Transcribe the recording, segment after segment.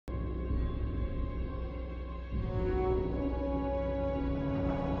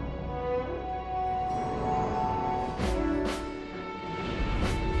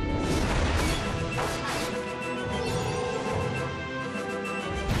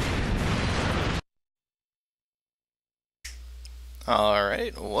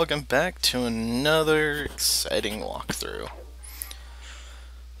Alright, welcome back to another exciting walkthrough.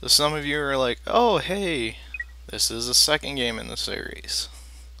 So some of you are like, oh hey, this is the second game in the series.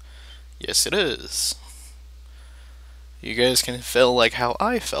 Yes it is. You guys can feel like how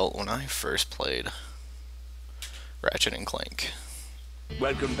I felt when I first played Ratchet and Clank.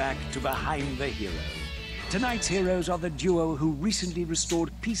 Welcome back to Behind the Hero. Tonight's heroes are the duo who recently restored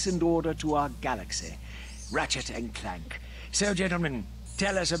peace and order to our galaxy, Ratchet and Clank. So, gentlemen,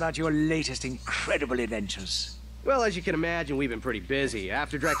 tell us about your latest incredible adventures. Well, as you can imagine, we've been pretty busy.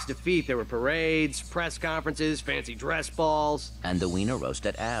 After Drek's defeat, there were parades, press conferences, fancy dress balls. And the wiener roast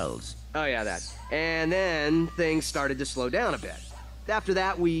at Al's. Oh yeah, that. And then things started to slow down a bit. After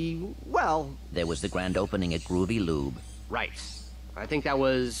that, well... There was the grand opening at Groovy Lube. Right. I think that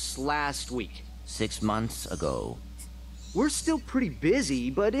was last week. 6 months ago. We're still pretty busy,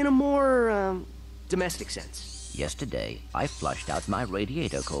 but in a more, domestic sense. Yesterday, I flushed out my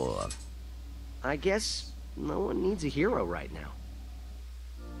radiator core. I guess no one needs a hero right now.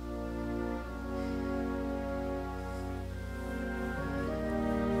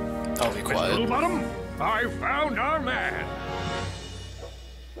 I'll be quiet. Little Bottom, I found our man.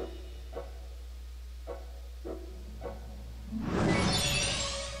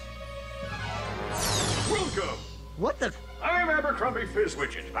 Welcome. What the... I'm Abercrombie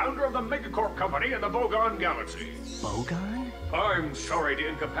Fizzwidget, founder of the Megacorp Company in the Bogon Galaxy. Bogon? I'm sorry to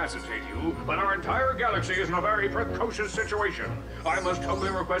incapacitate you, but our entire galaxy is in a very precocious situation. I must humbly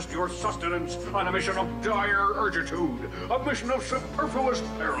request your sustenance on a mission of dire urgitude, a mission of superfluous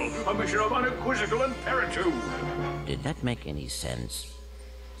peril, a mission of unequivocal imperitude. Did that make any sense?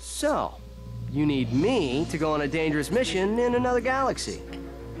 So, you need me to go on a dangerous mission in another galaxy.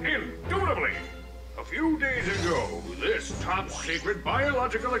 Indubitably. A few days ago, this top-secret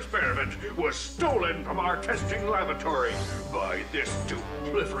biological experiment was stolen from our testing laboratory by this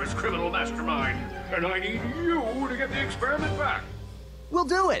dupliferous criminal mastermind, and I need you to get the experiment back. We'll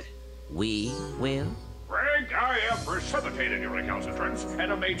do it! We will? Greg, I have precipitated your recalcitrance and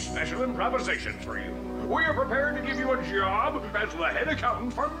have made special improvisations for you. We are prepared to give you a job as the head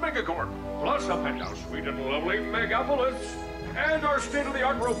accountant for Megacorp, plus a penthouse suite in lovely Megapolis, and our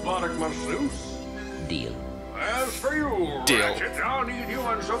state-of-the-art robotic masseuse. Deal. As for you, Deal. Ratchet, I'll need you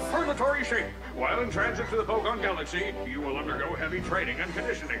in superlatory shape. While in transit to the Bogon Galaxy, you will undergo heavy training and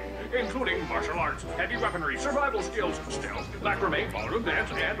conditioning, including martial arts, heavy weaponry, survival skills, stealth, macrame, ballroom dance,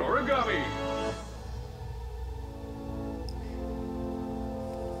 and origami.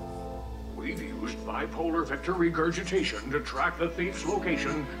 We've used bipolar vector regurgitation to track the thief's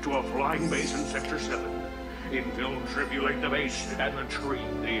location to a flying base in Sector 7. Infiltrate the base and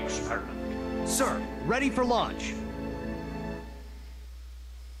retrieve the experiment. Sir, ready for launch.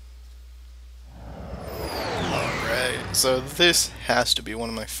 Alright, so this has to be one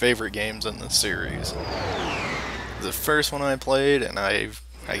of my favorite games in the series. The first one I played, and I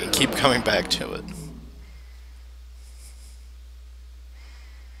can keep coming back to it.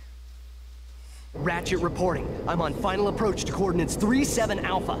 Ratchet reporting. I'm on final approach to coordinates 3-7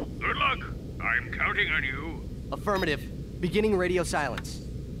 Alpha. Good luck. I'm counting on you. Affirmative. Beginning radio silence.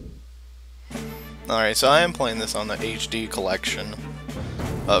 Alright, so I am playing this on the HD collection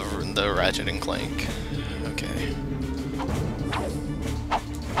of the Ratchet and Clank. Okay.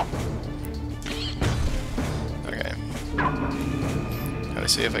 Okay. Gotta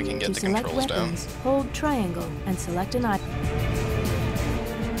see if I can get the controls down. Hold triangle and select an icon.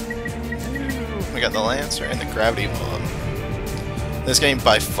 We got the Lancer and the Gravity Bomb. This game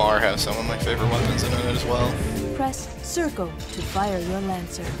by far has some of my favorite weapons in it as well. Press circle to fire your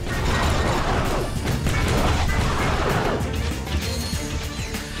Lancer.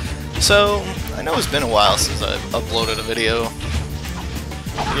 So, I know it's been a while since I've uploaded a video.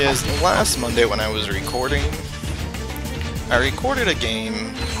 Because last Monday when I was recording, I recorded a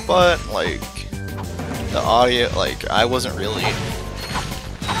game, but like the audio, like I wasn't really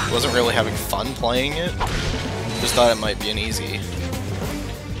having fun playing it. Just thought it might be an easy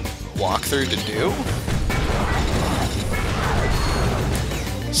walkthrough to do.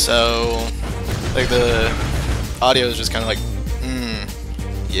 So, like the audio is just kind of like,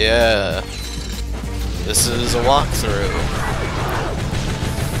 yeah, this is a walkthrough.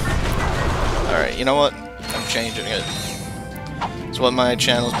 Alright, you know what? I'm changing it. It's what my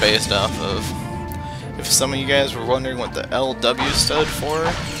channel's based off of. If some of you guys were wondering what the LW stood for,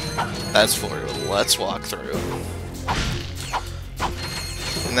 that's for Let's Walk Through.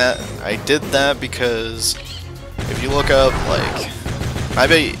 And that I did that because if you look up, like, I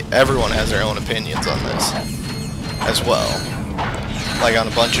bet everyone has their own opinions on this as well. Like on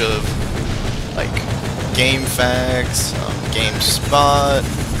a bunch of like game facts, GameSpot,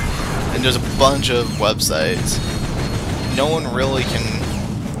 and there's a bunch of websites. No one really can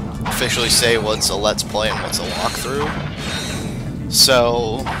officially say what's a Let's Play and what's a walkthrough.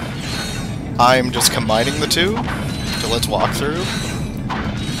 So I'm just combining the two to Let's Walkthrough,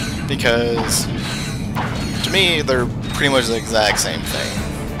 because to me they're pretty much the exact same thing.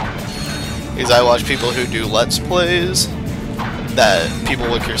 Because I watch people who do Let's Plays that people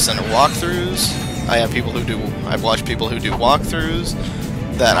would consider walkthroughs. I've watched people who do walkthroughs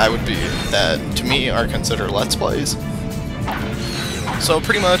that to me are considered Let's Plays. So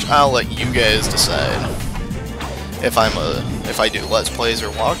pretty much I'll let you guys decide if I do Let's Plays or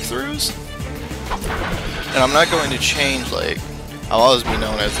walkthroughs. And I'm not going to change, like, I'll always be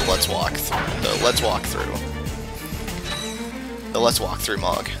known as the Let's Walkthrough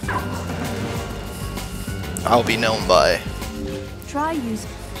Mog. I'll be known by. Try using.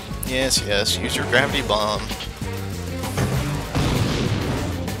 Yes, use your gravity bomb.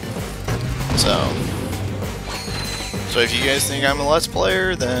 So if you guys think I'm a Let's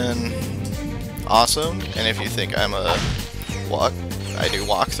Player, then awesome. And if you think I do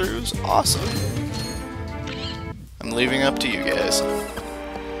walkthroughs, awesome. I'm leaving up to you guys.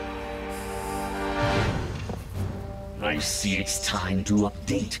 I see it's time to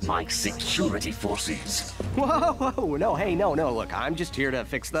update my security forces. Whoa, no, hey, no, look, I'm just here to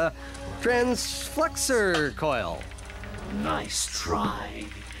fix the transflexor coil. Nice try.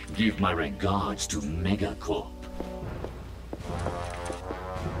 Give my regards to Megacorp.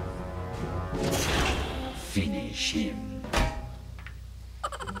 Finish him.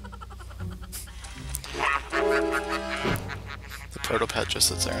 The protopet just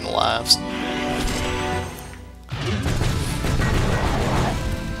sits there and laughs.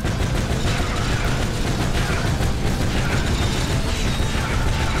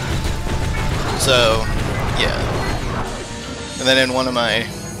 So, yeah. And then in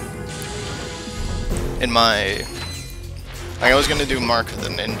I was gonna do Mark the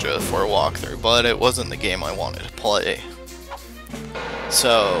Ninja for a walkthrough, but it wasn't the game I wanted to play.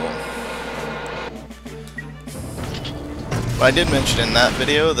 So, but I did mention in that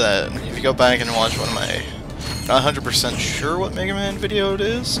video that if you go back and watch one of my, not 100% sure what Mega Man video it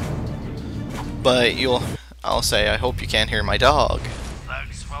is, but I'll say, I hope you can't hear my dog.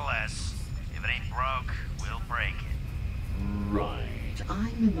 Thugs for less. If it ain't broke, we'll break it. Right.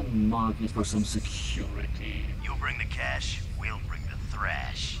 I'm in the market for some security. You bring the cash, we'll bring the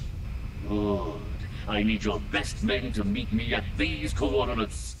thrash. Good. I need your best men to meet me at these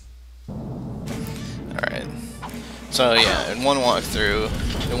coordinates. Alright. So yeah, in one walkthrough,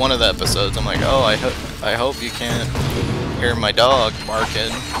 in one of the episodes, I'm like, oh, I hope you can't hear my dog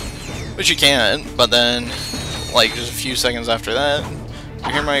barking. Which you can't, but then, like, just a few seconds after that,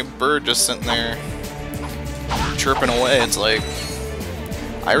 you hear my bird just sitting there chirping away. It's like,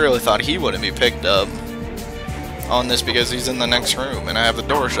 I really thought he wouldn't be picked up on this because he's in the next room and I have the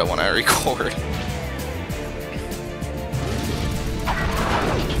door shut when I record.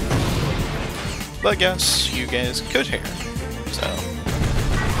 But I guess you guys could hear. So.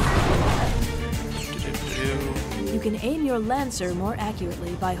 You can aim your Lancer more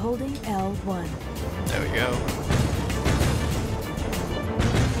accurately by holding L1. There we go.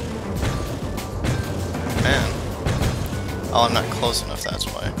 Man. Oh, I'm not close enough, that's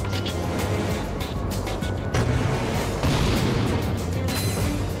why.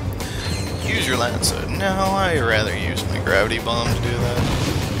 Use your Lancer. No, I'd rather use my gravity bomb to do that.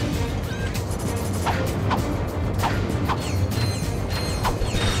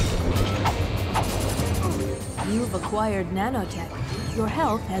 You've acquired nanotech. Your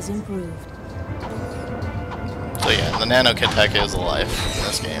health has improved. So yeah, the nanotech is alive in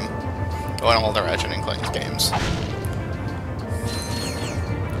this game. Or in all the Ratchet and Clank games.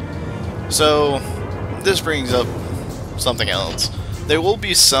 So, this brings up something else. There will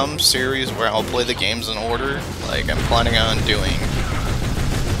be some series where I'll play the games in order. Like, I'm planning on doing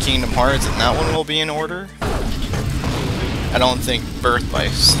Kingdom Hearts, and that one will be in order. I don't think Birth by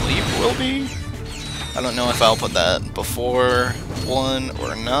Sleep will be. I don't know if I'll put that before one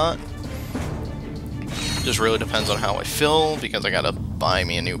or not. Just really depends on how I feel, because I gotta buy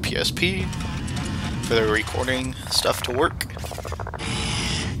me a new PSP for the recording stuff to work.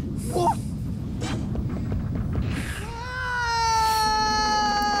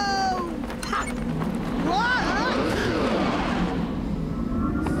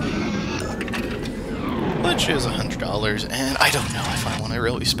 Which is $100, and I don't know if I want to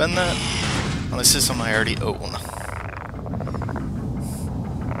really spend that on a system I already own.